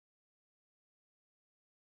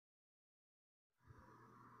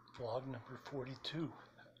Vlog number 42,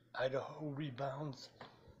 Idaho Rebounds,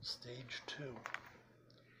 Stage 2.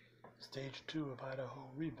 Stage 2 of Idaho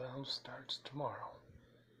Rebounds starts tomorrow.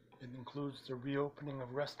 It includes the reopening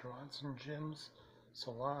of restaurants and gyms,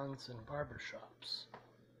 salons, and barbershops.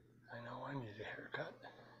 I know I need a haircut.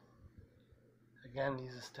 Again,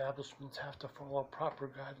 these establishments have to follow proper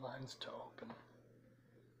guidelines to open.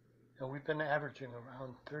 And we've been averaging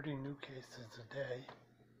around 30 new cases a day.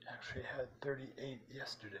 Actually had 38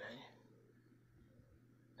 yesterday.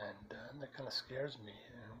 And that kind of scares me.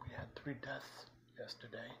 And we had 3 deaths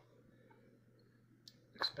yesterday.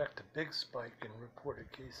 Expect a big spike in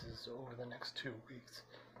reported cases over the next 2 weeks.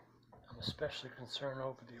 I'm especially concerned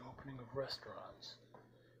over the opening of restaurants.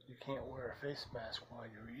 You can't wear a face mask while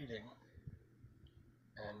you're eating.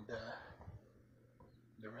 And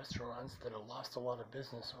the restaurants that have lost a lot of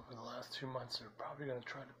business over the last 2 months are probably going to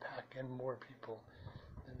try to pack in more people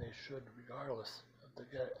than they should, regardless of the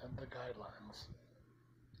guidelines.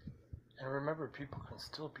 And remember, people can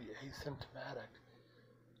still be asymptomatic,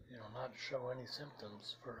 not show any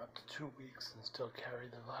symptoms for up to 2 weeks and still carry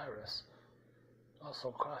the virus.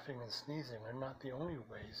 Also, coughing and sneezing are not the only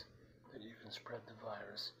ways that you can spread the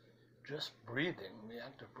virus. Just breathing, the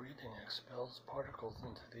act of breathing expels particles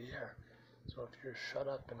into the air. So if you're shut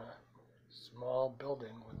up in a small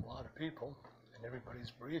building with a lot of people, and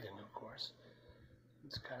everybody's breathing, of course,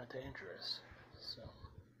 it's kind of dangerous. So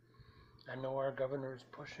I know our governor is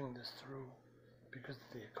pushing this through because of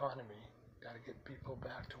the economy. Got to get people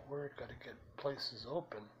back to work, got to get places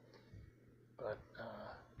open. But,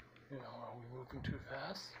 are we moving too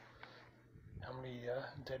fast? How many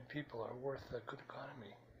dead people are worth a good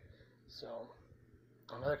economy? So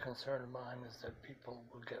another concern of mine is that people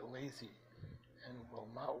will get lazy and will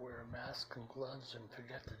not wear masks and gloves and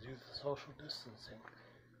forget to do the social distancing.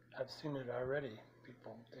 I've seen it already.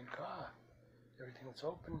 People think, everything's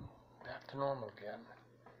open, back to normal again.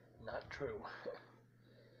 Not true.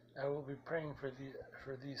 I will be praying for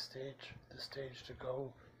the stage to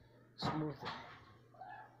go smoothly,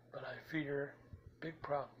 but I fear big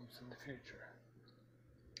problems in the future.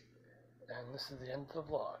 And this is the end of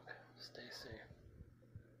the vlog. Stay safe.